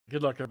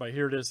Good luck, everybody.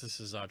 Here it is.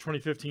 This is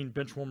 2015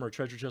 Benchwarmer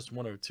Treasure Chest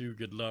 102.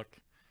 Good luck.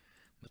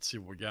 Let's see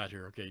what we got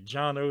here. Okay,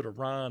 John O to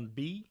Ron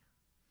B.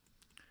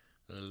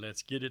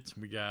 Let's get it.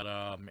 We got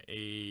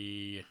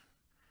a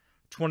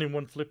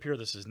 21 flip here.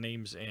 This is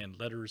names and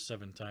letters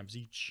 7 times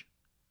each.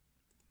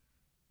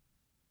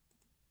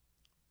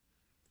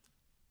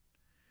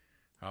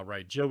 All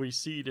right, Joey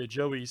C to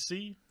Joey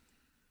C.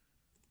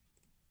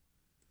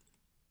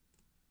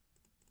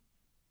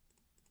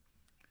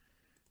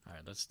 All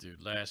right, let's do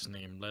last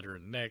name, letter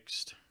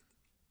next.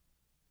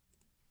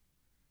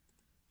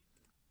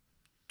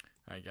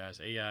 All right, guys,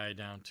 AI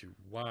down to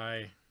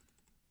Y.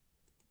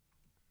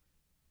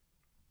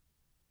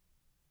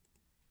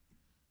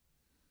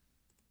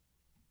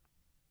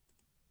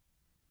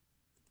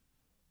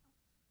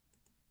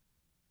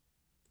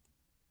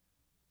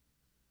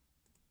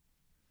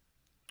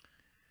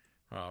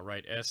 All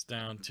right, S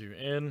down to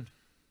N.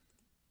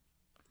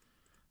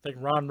 I think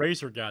Ron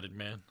Razor got it,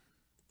 man.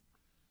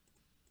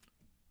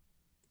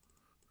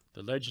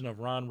 The Legend of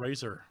Ron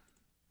Razor.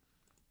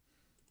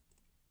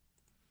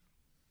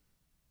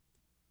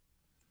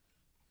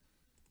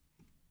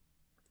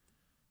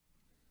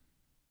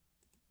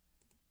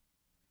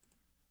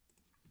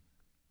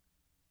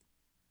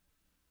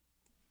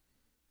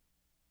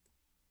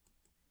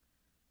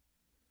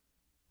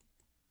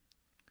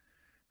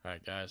 All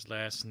right, guys,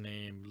 last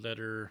name,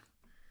 letter,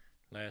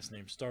 last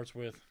name starts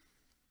with.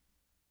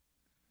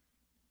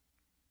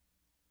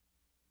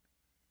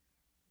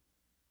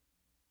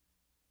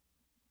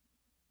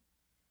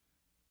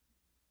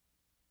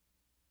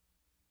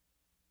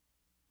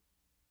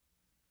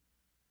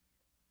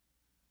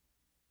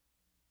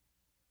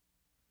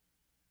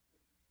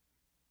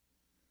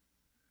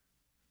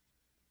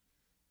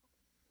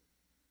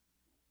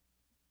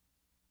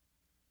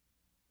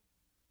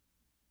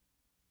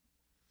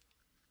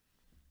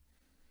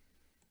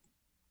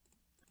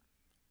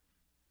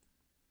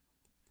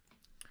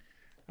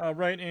 All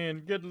right,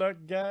 and good luck,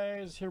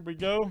 guys. Here we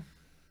go.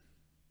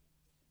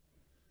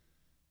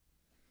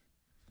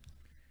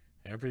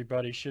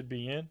 Everybody should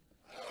be in.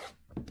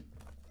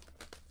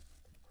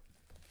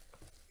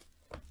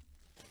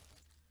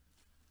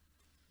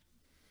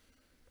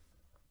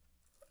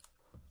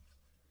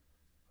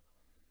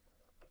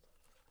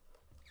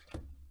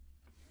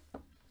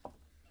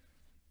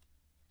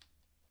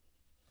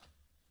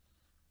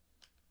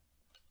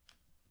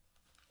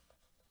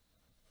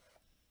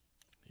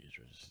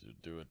 Easier just to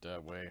do it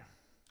that way.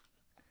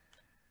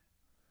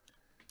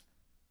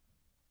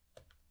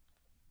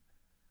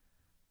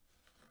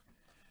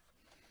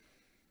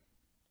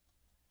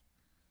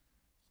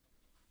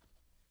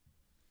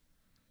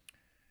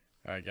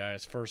 All right,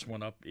 guys, first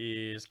one up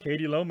is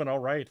Katie Lohman. All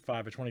right,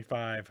 5 of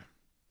 25.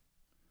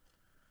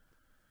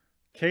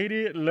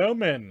 Katie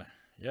Lohman.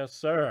 Yes,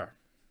 sir.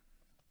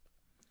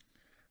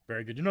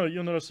 Very good.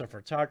 You'll notice a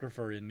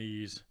photographer in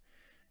these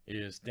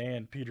is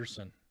Dan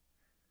Peterson.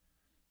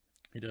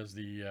 He does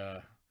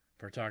the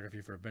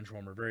photography for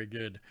Benchwarmer. Very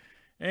good.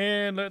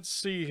 And let's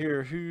see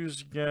here.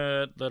 Who's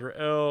got letter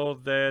L?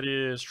 That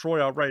is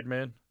Troy. All right,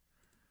 man.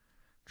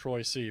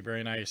 Troy C.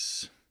 Very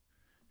nice.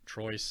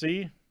 Troy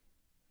C.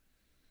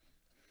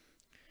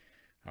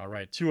 All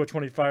right, 2 of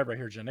 25 right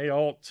here, Janae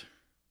Alt.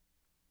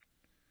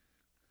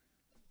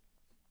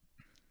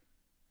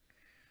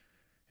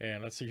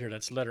 And let's see here,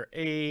 that's letter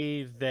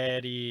A.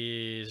 That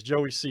is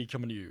Joey C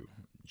coming to you.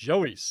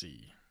 Joey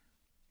C.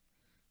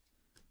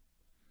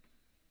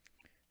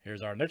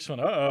 Here's our next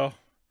one. Uh-oh.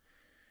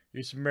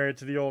 Used to be married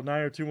to the old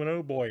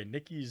 90210 boy,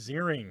 Nikki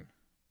Ziering.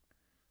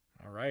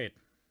 All right.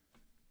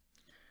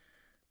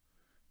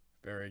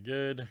 Very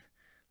good.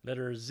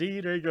 Letter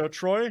Z. There you go,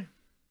 Troy.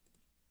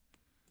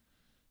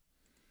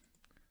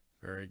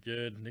 Very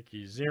good.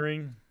 Nikki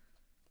Ziering.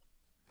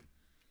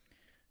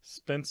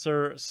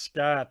 Spencer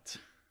Scott.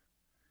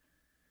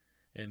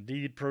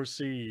 Indeed,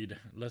 proceed.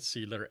 Let's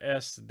see. Letter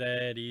S.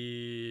 That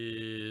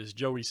is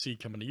Joey C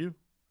coming to you.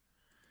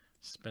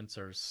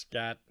 Spencer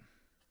Scott.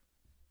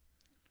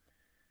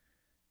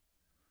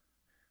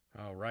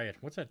 All right.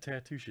 What's that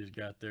tattoo she's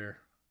got there?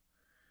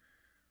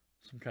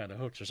 Some kind of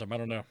hooks or something. I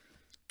don't know.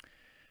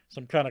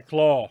 Some kind of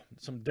claw.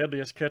 Some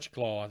deadliest catch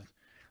claw.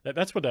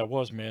 That's what that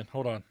was, man.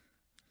 Hold on.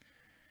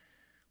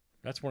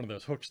 That's one of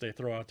those hooks they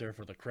throw out there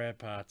for the crab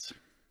pots.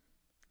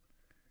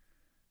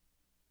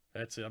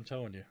 That's it. I'm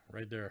telling you.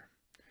 Right there.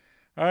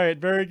 All right.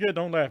 Very good.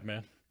 Don't laugh,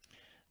 man.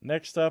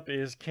 Next up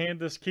is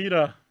Candace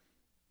Kita.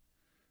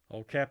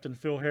 Old Captain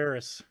Phil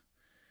Harris.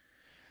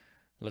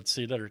 Let's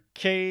see. Letter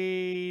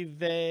K.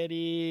 That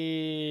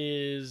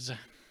is...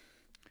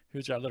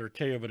 Who's got letter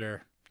K over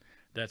there?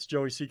 That's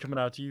Joey C coming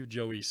out to you.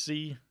 Joey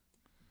C.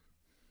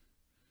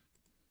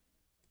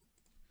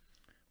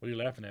 What are you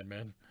laughing at,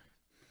 man?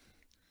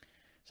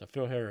 So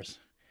Phil Harris.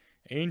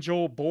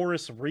 Angel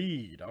Boris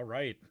Reed. All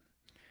right.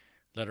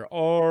 Letter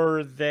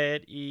R.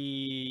 That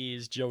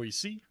is Joey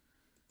C.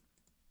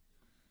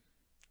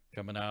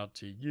 Coming out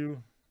to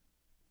you.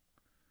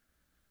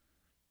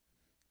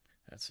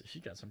 He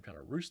got some kind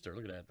of rooster.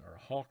 Look at that. Or a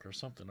hawk or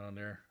something on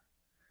there.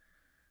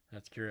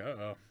 That's curious.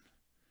 Uh-oh.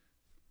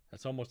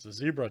 That's almost a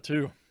zebra,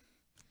 too.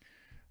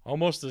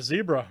 Almost a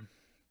zebra.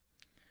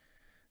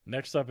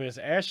 Next up is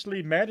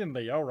Ashley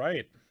Mattingly. All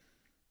right.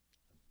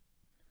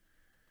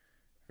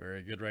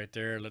 Very good right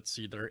there. Let's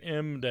see. Their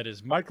M, that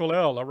is Michael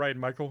L. All right,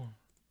 Michael.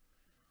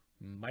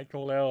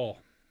 Michael L.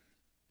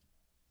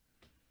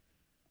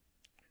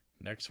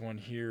 Next one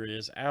here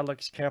is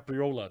Alex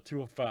Capriola,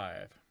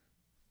 205.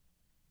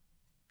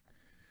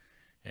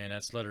 And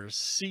that's letter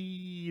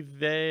C.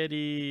 That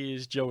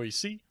is Joey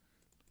C.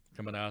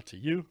 Coming out to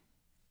you.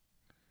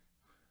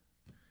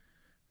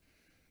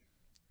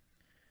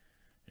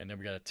 And then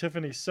we got a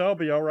Tiffany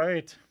Selby. All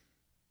right.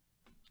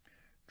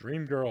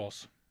 Dream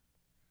Girls.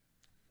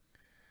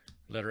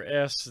 Letter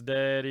S.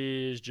 That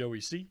is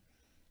Joey C.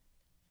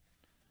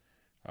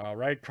 All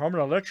right. Carmen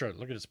Electra.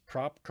 Look at this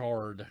prop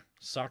card.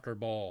 Soccer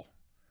ball.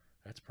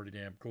 That's pretty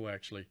damn cool,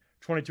 actually.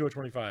 22 of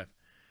 25.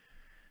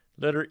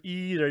 Letter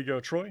E. There you go,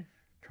 Troy.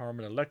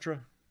 Carmen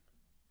Electra.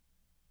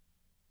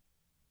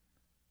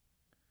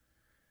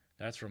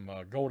 That's from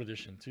Gold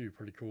Edition, too.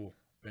 Pretty cool.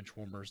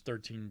 Benchwarmers,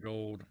 13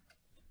 gold.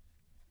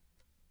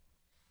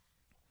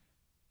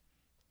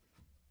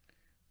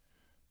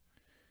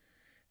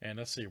 And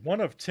let's see.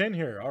 1 of 10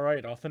 here. All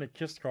right. Authentic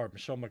Kiss card.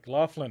 Michelle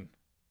McLaughlin.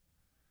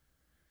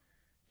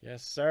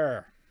 Yes,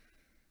 sir.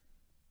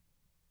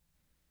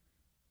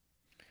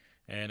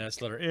 And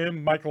that's letter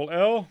M. Michael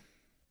L.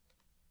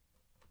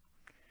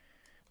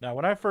 Now,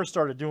 when I first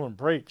started doing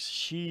breaks,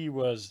 she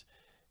was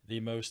the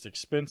most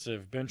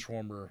expensive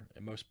benchwarmer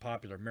and most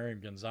popular, Miriam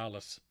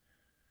Gonzalez.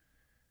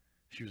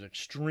 She was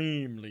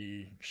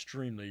extremely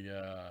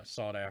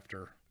sought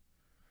after.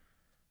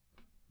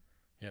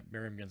 Yep,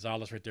 Miriam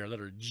Gonzalez right there.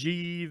 Letter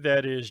G,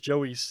 that is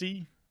Joey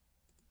C.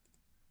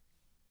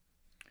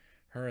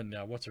 Her and,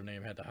 what's her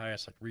name, had the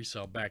highest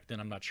resale back then.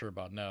 I'm not sure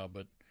about now,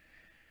 but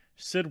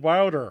Sid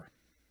Wilder.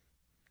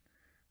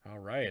 All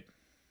right.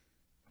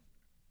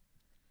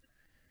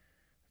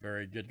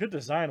 Very good. Good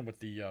design with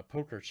the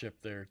poker chip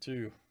there,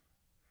 too.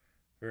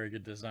 Very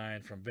good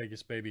design from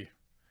Vegas, baby.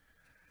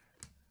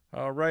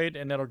 All right,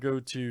 and that'll go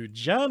to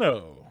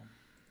Jono.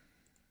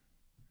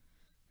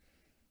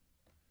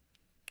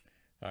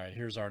 All right,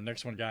 here's our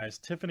next one, guys.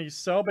 Tiffany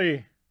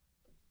Selby.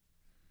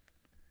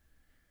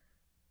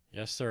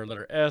 Yes, sir.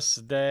 Letter S.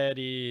 That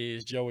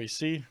is Joey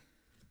C.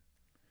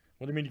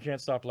 What do you mean you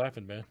can't stop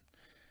laughing, man?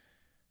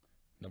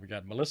 Then we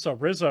got Melissa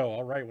Rizzo.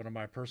 All right, one of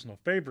my personal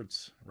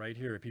favorites right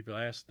here. If people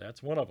ask,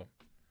 that's one of them.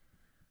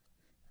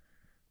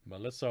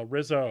 Melissa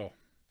Rizzo.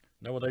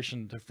 No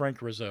relation to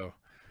Frank Rizzo.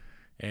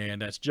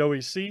 And that's Joey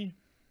C.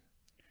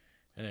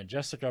 And then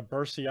Jessica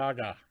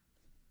Burciaga.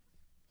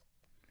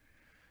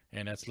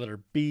 And that's letter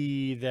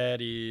B.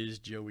 That is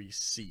Joey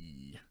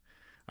C.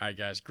 All right,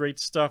 guys. Great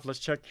stuff. Let's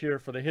check here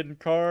for the hidden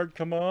card.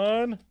 Come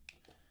on.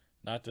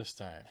 Not this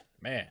time.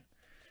 Man,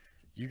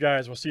 you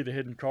guys will see the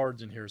hidden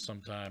cards in here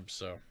sometimes,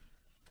 so.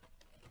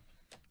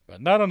 But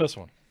not on this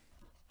one.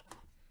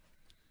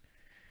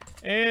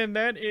 And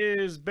that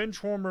is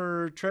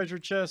Benchwarmer Treasure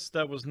Chest.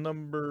 That was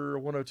number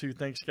 102.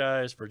 Thanks,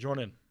 guys, for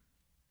joining.